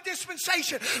close of a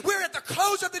dispensation. We're at the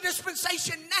close of the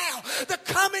dispensation now. The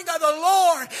coming of the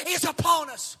Lord is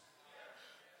upon us.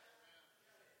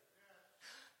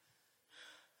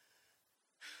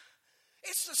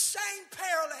 It's the same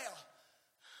parallel.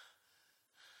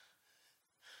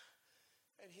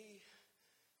 And he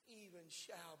even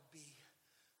shall be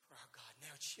for our God. Now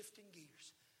it's shifting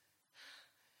gears.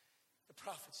 The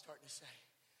prophet's starting to say,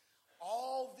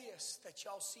 all this that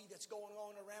y'all see that's going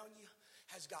on around you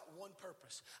has got one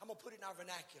purpose. I'm going to put it in our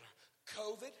vernacular.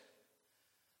 COVID,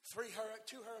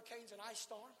 2 hurricanes, an ice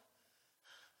storm,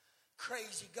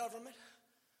 crazy government.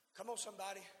 Come on,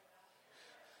 somebody.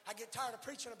 I get tired of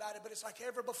preaching about it, but it's like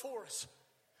ever before us.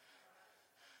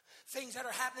 Things that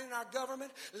are happening in our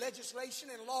government, legislation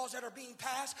and laws that are being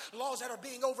passed, laws that are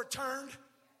being overturned.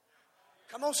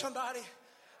 Come on, somebody.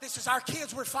 This is our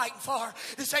kids we're fighting for.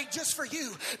 This ain't just for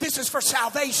you. This is for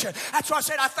salvation. That's why I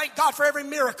said I thank God for every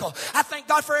miracle. I thank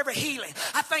God for every healing.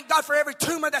 I thank God for every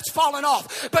tumor that's fallen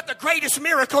off. But the greatest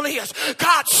miracle is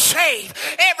God save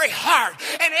every heart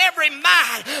and every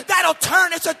mind that'll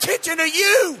turn its attention to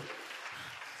you.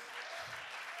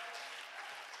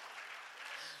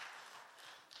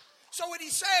 So what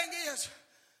he's saying is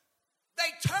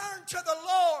they turned to the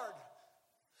Lord,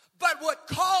 but what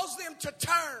caused them to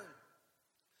turn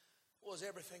was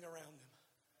everything around them.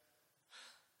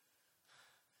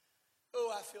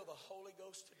 Oh, I feel the Holy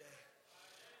Ghost today.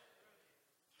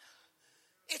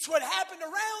 It's what happened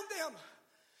around them.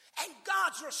 And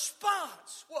God's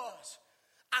response was,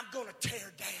 I'm going to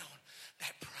tear down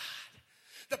that pride.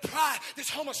 The pride, this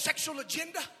homosexual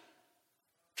agenda.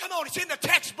 Come on, it's in the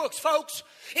textbooks, folks.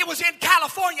 It was in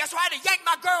California. That's why I had to yank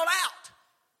my girl out.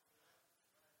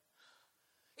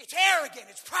 It's arrogant.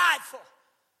 It's prideful.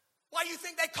 Why do you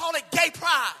think they call it gay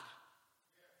pride?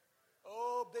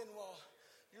 Oh, Benoit,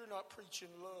 you're not preaching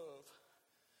love.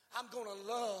 I'm going to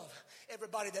love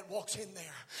everybody that walks in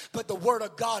there. But the word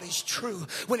of God is true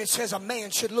when it says a man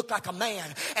should look like a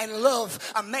man, and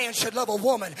a man should love a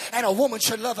woman, and a woman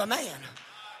should love a man.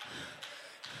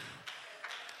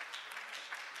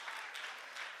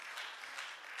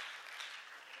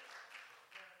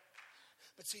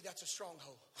 But see, that's a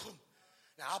stronghold.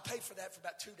 Now, I'll pay for that for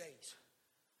about 2 days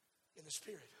in the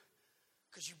spirit.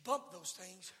 Because you bump those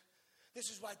things. This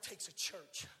is why it takes a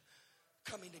church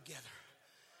coming together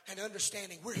and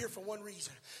understanding we're here for one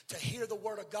reason: to hear the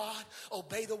word of God,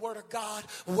 obey the word of God,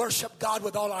 worship God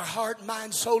with all our heart,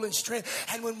 mind, soul, and strength.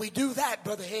 And when we do that,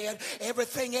 Brother Ed,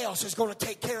 everything else is going to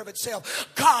take care of itself.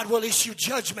 God will issue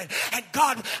judgment. And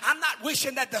God, I'm not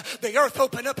wishing that the earth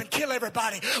open up and kill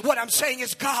everybody. What I'm saying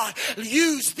is God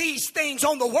used these things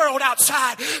on the world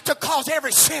outside to cause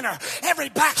every sinner, every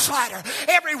backslider,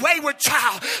 every wayward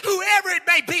child, whoever it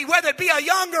may be, whether it be a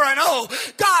young or an old,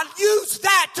 God used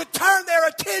that to turn their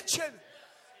attention.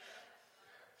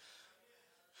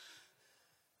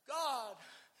 God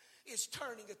is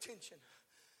turning attention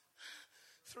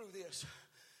through this.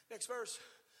 Next verse,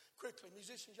 quickly.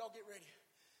 Musicians, y'all get ready.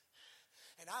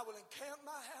 And I will encamp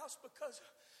my house because,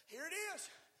 here it is,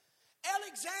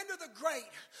 Alexander the Great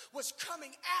was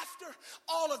coming after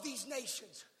all of these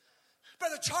nations.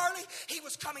 Brother Charlie, he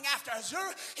was coming after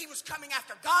Azur, he was coming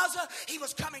after Gaza, he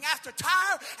was coming after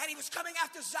Tyre, and he was coming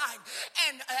after Zion.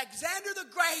 And Alexander the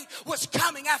Great was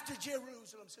coming after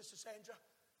Jerusalem, Sister Sandra.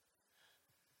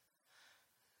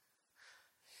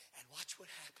 And watch what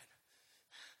happened.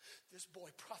 This boy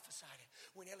prophesied it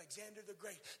when Alexander the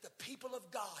Great, the people of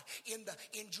God in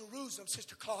Jerusalem,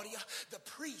 Sister Claudia, the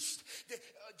priest,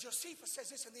 Josephus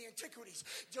says this in the Antiquities.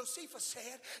 Josephus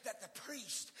said that the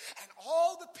priest and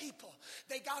all the people,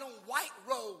 they got on white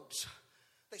robes.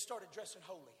 They started dressing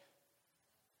holy.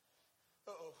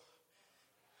 Uh-oh.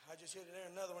 I just hit it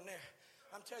there, another one there.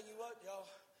 I'm telling you what,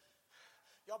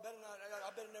 y'all better not,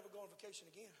 I better never go on vacation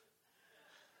again.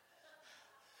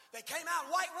 They came out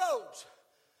in white robes.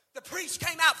 The priest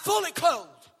came out fully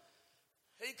clothed.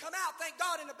 He come out, thank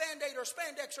God, in a Band-Aid or a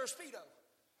spandex or a Speedo.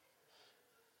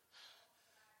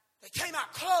 They came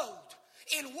out clothed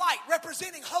in white,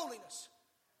 representing holiness.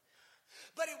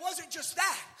 But it wasn't just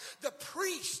that. The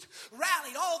priest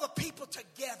rallied all the people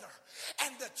together.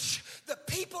 And the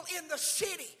people in the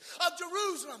city of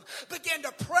Jerusalem began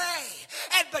to pray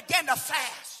and began to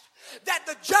fast. That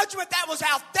the judgment that was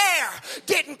out there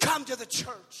didn't come to the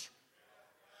church.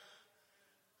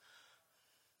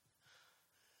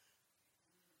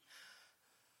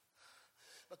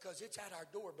 Because it's at our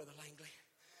door, Brother Langley.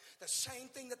 The same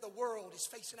thing that the world is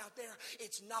facing out there,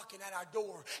 it's knocking at our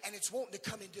door, and it's wanting to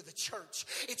come into the church.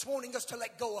 It's wanting us to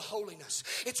let go of holiness.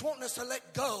 It's wanting us to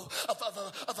let go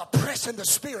of oppressing the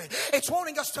spirit. It's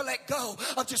wanting us to let go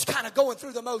of just kind of going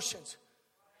through the motions.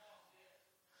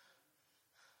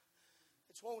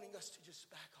 It's wanting us to just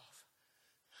back off.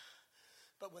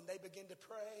 But when they begin to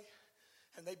pray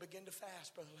and they begin to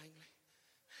fast, Brother Langley,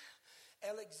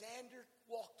 Alexander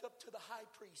walked up to the high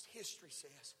priest, history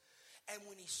says, and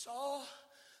when he saw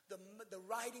the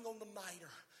writing on the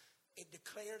mitre, it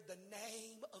declared the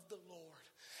name of the Lord.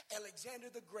 Alexander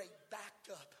the Great backed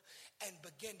up and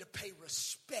began to pay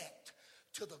respect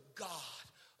to the God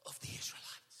of the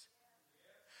Israelites.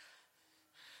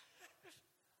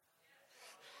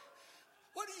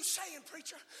 What are you saying,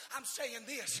 preacher? I'm saying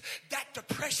this, that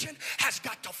depression has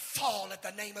got to fall at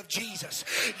the name of Jesus.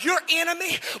 Your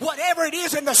enemy, whatever it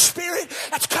is in the spirit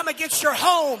that's come against your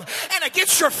home and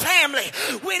against your family,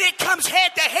 when it comes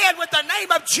head to head with the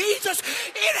name of Jesus,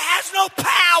 it has no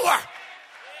power.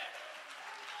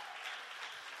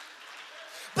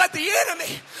 But the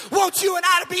enemy wants you and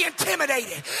I to be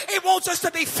intimidated. It wants us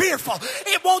to be fearful.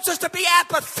 It wants us to be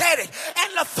apathetic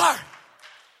and lethargic.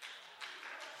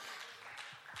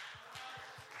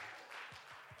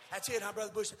 That's it, huh,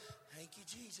 Brother Bush? Thank you,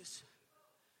 Jesus.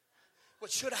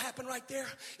 What should have happened right there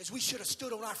is we should have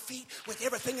stood on our feet with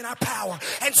everything in our power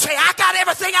and say, I got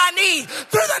everything I need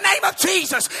through the name of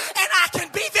Jesus, and I can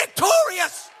be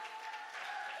victorious.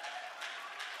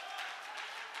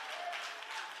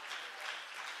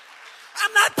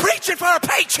 I'm not preaching for a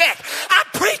paycheck. I'm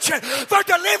preaching for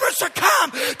deliverance to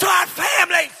come to our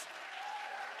families.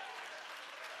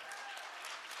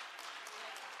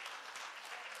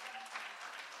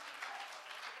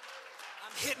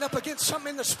 I'm hitting up against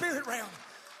something in the spirit realm.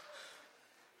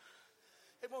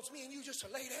 It wants me and you just to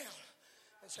lay down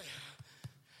and say,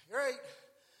 great.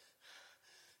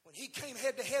 When he came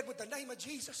head to head with the name of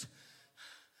Jesus,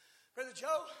 Brother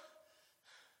Joe,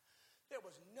 there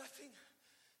was nothing,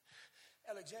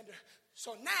 Alexander.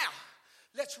 So now,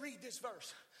 let's read this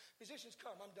verse. Musicians,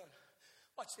 come, I'm done.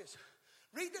 Watch this.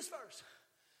 Read this verse.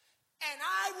 And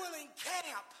I will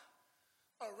encamp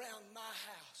around my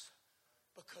house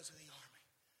because of the army.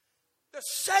 The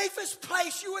safest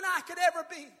place you and I could ever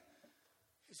be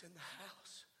is in the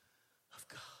house of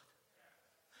God.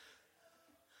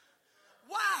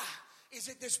 Why? Is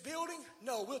it this building?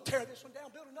 No, we'll tear this one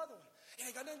down, build another one. It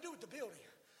ain't got nothing to do with the building.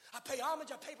 I pay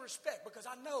homage, I pay respect because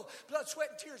I know blood, sweat,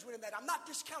 and tears went in that. I'm not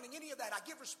discounting any of that. I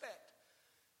give respect.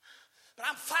 But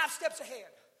I'm 5 steps ahead.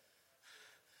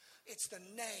 It's the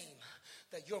name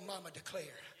that your mama declared.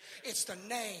 It's the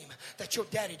name that your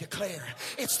daddy declared.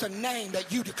 It's the name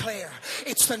that you declare.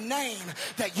 It's the name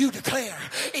that you declare.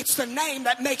 It's the name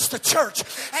that makes the church.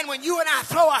 And when you and I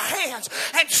throw our hands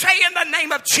and say in the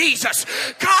name of Jesus,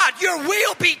 God, your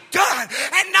will be done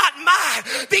and not mine,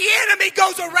 the enemy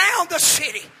goes around the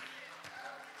city.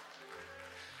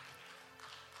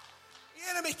 The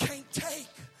enemy can't take.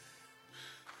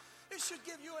 It should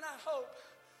give you and I hope.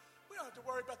 We don't have to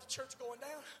worry about the church going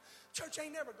down. Church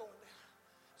ain't never going down.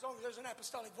 As long as there's an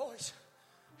apostolic voice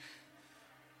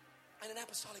and an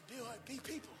apostolic be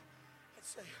people that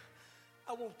say,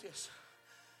 I want this.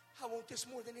 I want this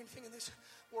more than anything in this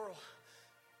world.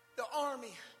 The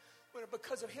army,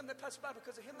 because of him that passed by,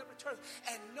 because of him that returned,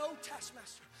 and no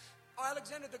taskmaster.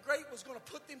 Alexander the Great was going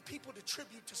to put them people to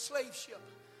tribute to slave ship.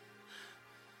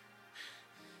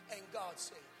 And God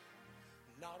said,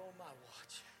 not on my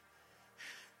watch.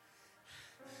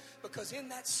 Because in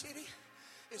that city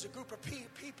is a group of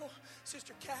people,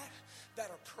 Sister Kat, that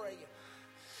are praying.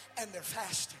 And they're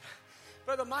fasting.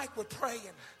 Brother Mike, we're praying.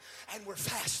 And we're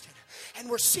fasting. And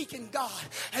we're seeking God.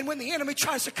 And when the enemy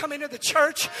tries to come into the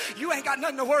church, you ain't got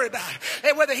nothing to worry about.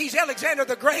 And whether he's Alexander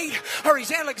the Great or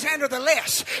he's Alexander the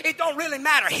Less, it don't really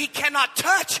matter. He cannot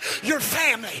touch your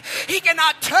family. He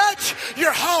cannot touch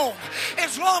your home.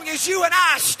 As long as you and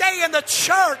I stay in the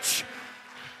church.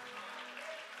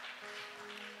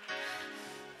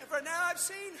 For now I've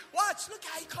seen, watch, look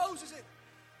how he closes it.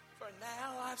 For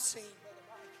now I've seen, Brother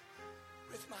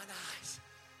Mike, with mine eyes.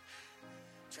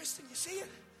 Tristan, you see it?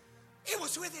 It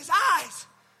was with his eyes.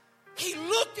 He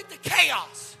looked at the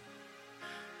chaos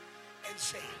and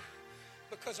said,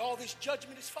 because all this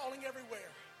judgment is falling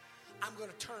everywhere, I'm going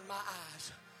to turn my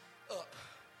eyes up.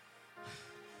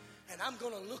 And I'm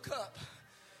going to look up.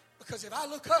 Because if I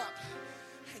look up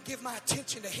and give my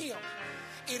attention to him,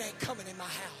 it ain't coming in my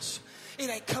house. It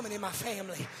ain't coming in my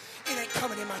family. It ain't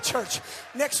coming in my church.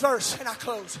 Next verse, and I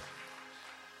close.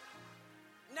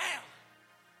 Now,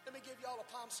 let me give y'all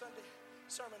a Palm Sunday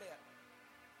sermonette.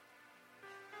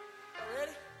 Y'all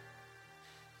ready?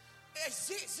 As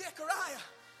Zechariah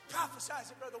prophesies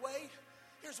it, Brother Wade,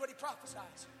 here's what he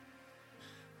prophesies.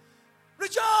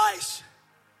 Rejoice,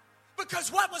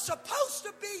 because what was supposed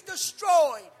to be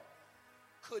destroyed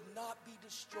could not be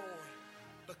destroyed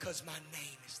because my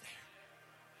name is there.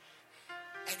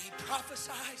 And he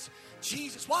prophesies,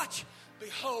 Jesus, watch,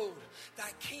 behold,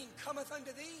 thy king cometh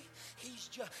unto thee. He's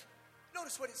just,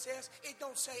 notice what it says. It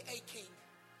don't say a king.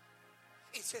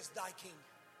 It says thy king.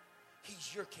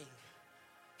 He's your king.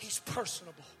 He's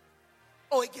personable.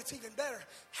 Oh, it gets even better.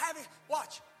 Having,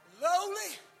 watch,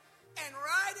 lowly and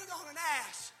riding on an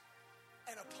ass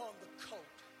and upon the colt.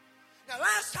 Now,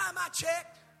 last time I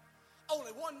checked,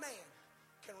 only one man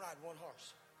can ride one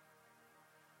horse.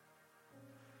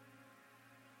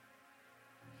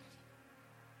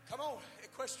 Come on,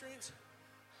 equestrians.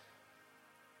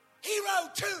 He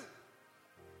rode 2.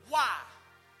 Why?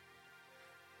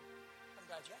 I'm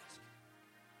glad you asked.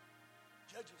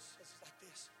 Judges says it like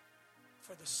this.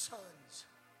 For the sons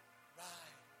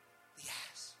ride the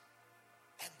ass,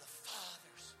 and the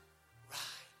fathers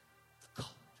ride the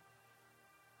colt.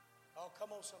 Oh,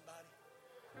 come on, somebody.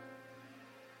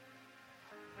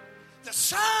 The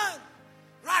son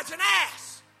rides an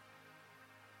ass.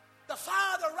 The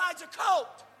father rides a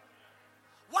colt.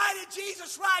 Why did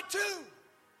Jesus ride 2?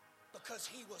 Because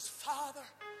he was father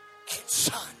and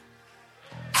son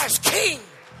as king.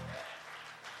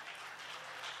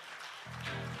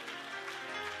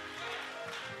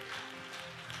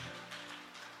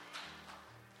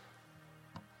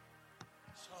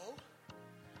 So,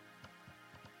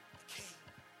 the king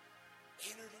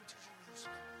entered into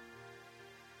Jerusalem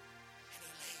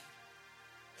and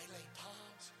they laid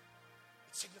palms.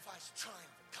 It signifies triumph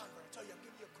and conquer. I'll tell you, I'll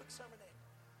give you a quick sermon there.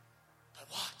 But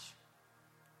watch.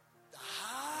 The high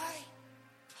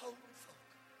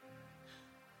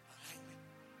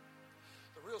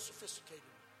real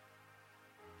sophisticated.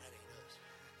 That ain't us.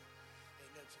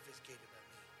 Ain't nothing sophisticated about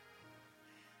me.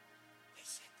 They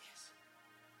said this.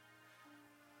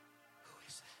 Who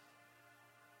is that?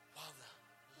 While the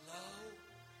low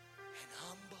and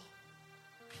humble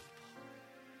people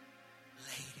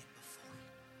laid it before him.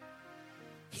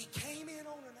 He came in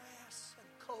on an ass and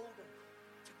colt them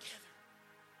together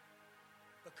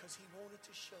because he wanted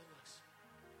to show us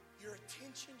your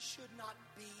attention should not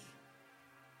be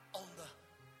on the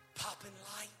popping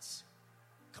lights.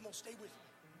 Come on, stay with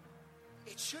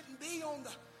me. It shouldn't be on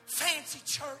the fancy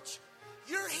church.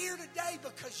 You're here today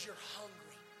because you're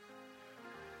hungry.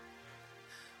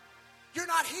 You're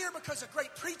not here because of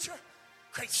great preacher,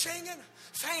 great singing,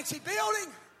 fancy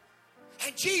building.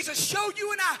 And Jesus showed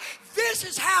you and I, this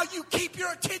is how you keep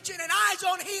your attention and eyes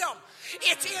on him.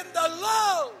 It's in the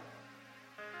low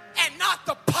and not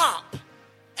the pomp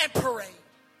and parade.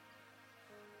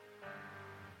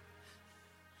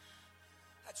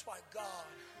 That's why God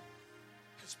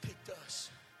has picked us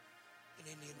in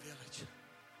Indian Village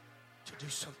to do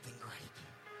something great.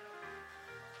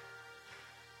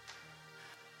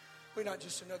 We're not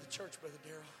just another church, Brother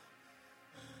Darrell.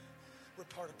 We're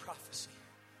part of prophecy.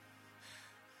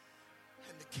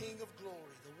 And the King of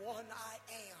Glory, the one I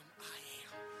am,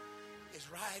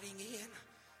 is riding in,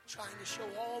 trying to show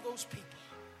all those people,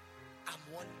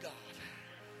 I'm one God.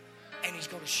 And he's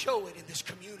going to show it in this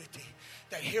community.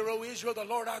 That hear, O Israel, the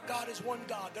Lord our God is one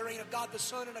God. There ain't a God the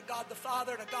Son and a God the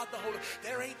Father and a God the Holy.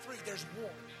 There ain't three, there's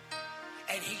one.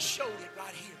 And he showed it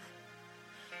right here.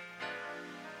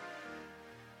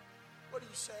 What do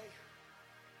you say?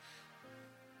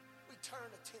 We turn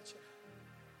attention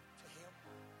to him.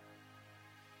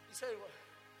 You say, well,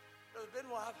 Brother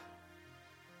Benoit,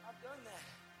 I've done that.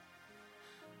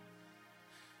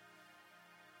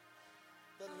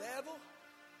 The level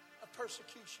of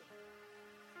persecution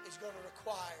is going to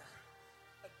require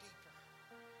a deeper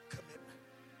commitment.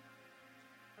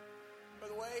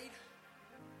 Brother Wade,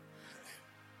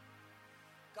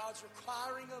 God's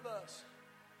requiring of us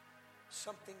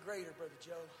something greater, Brother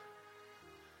Joe,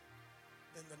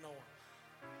 than the norm.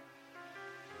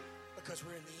 Because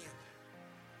we're in the end.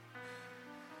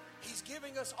 He's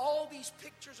giving us all these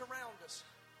pictures around us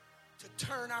to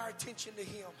turn our attention to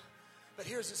him. But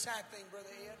here's the sad thing, Brother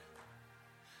Ed.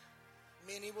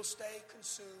 Many will stay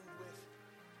consumed with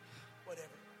whatever.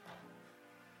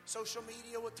 Social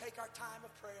media will take our time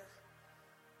of prayer.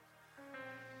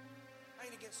 I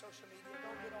ain't against social media.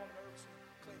 Don't get all nervous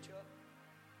and clench up.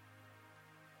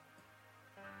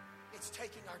 It's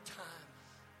taking our time.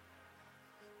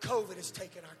 COVID is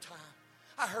taking our time.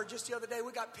 I heard just the other day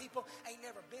we got people ain't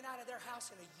never been out of their house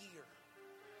in a year.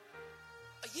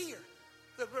 A year.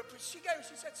 She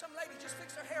said some lady just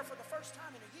fixed her hair for the first time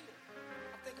in a year.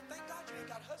 I'm thinking, thank God you ain't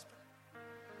got a husband.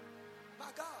 My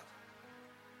God.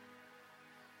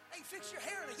 Ain't fixed your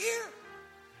hair in a year?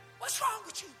 What's wrong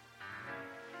with you?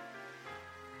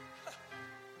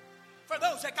 For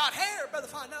those that got hair, Brother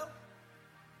Fino.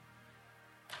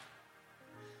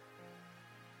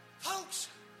 Folks,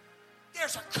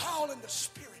 there's a call in the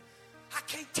Spirit. I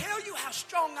can't tell you how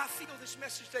strong I feel this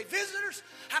message today. Visitors,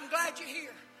 I'm glad you're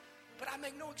here. But I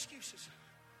make no excuses.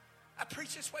 I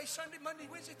preach this way Sunday, Monday,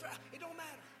 Wednesday, Friday. It don't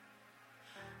matter.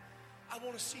 I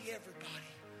want to see everybody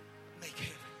make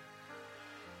heaven.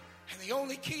 And the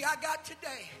only key I got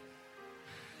today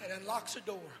that unlocks a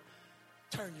door,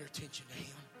 turn your attention to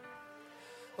him.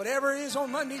 Whatever it is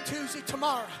on Monday, Tuesday,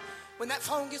 tomorrow, when that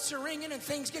phone gets to ringing and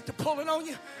things get to pulling on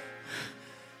you,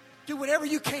 do whatever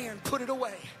you can, put it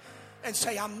away. And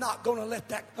say, I'm not going to let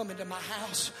that come into my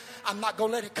house. I'm not going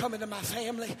to let it come into my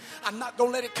family. I'm not going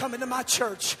to let it come into my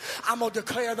church. I'm going to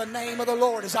declare the name of the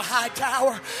Lord as a high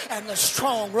tower, and the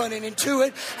strong running into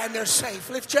it, and they're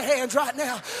safe. Lift your hands right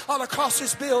now all across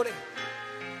this building.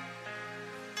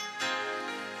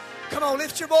 Come on,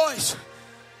 lift your voice.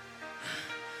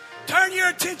 Turn your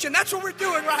attention. That's what we're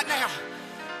doing right now.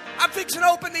 I'm fixing to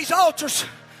open these altars.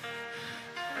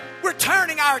 We're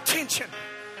turning our attention.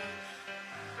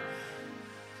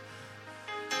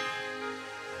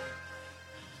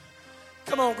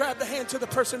 Come on, grab the hand to the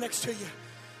person next to you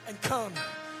and come.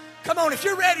 Come on, if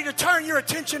you're ready to turn your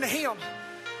attention to him.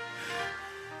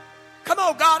 Come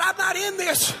on, God, I'm not in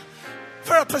this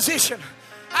for a position.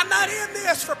 I'm not in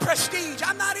this for prestige.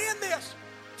 I'm not in this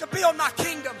to build my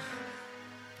kingdom.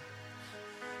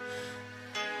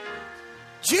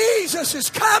 Jesus is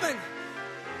coming.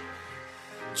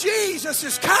 Jesus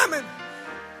is coming.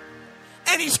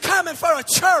 And he's coming for a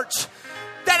church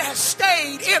that has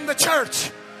stayed in the church.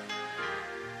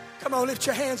 Come on, lift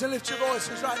your hands and lift your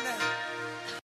voices right now.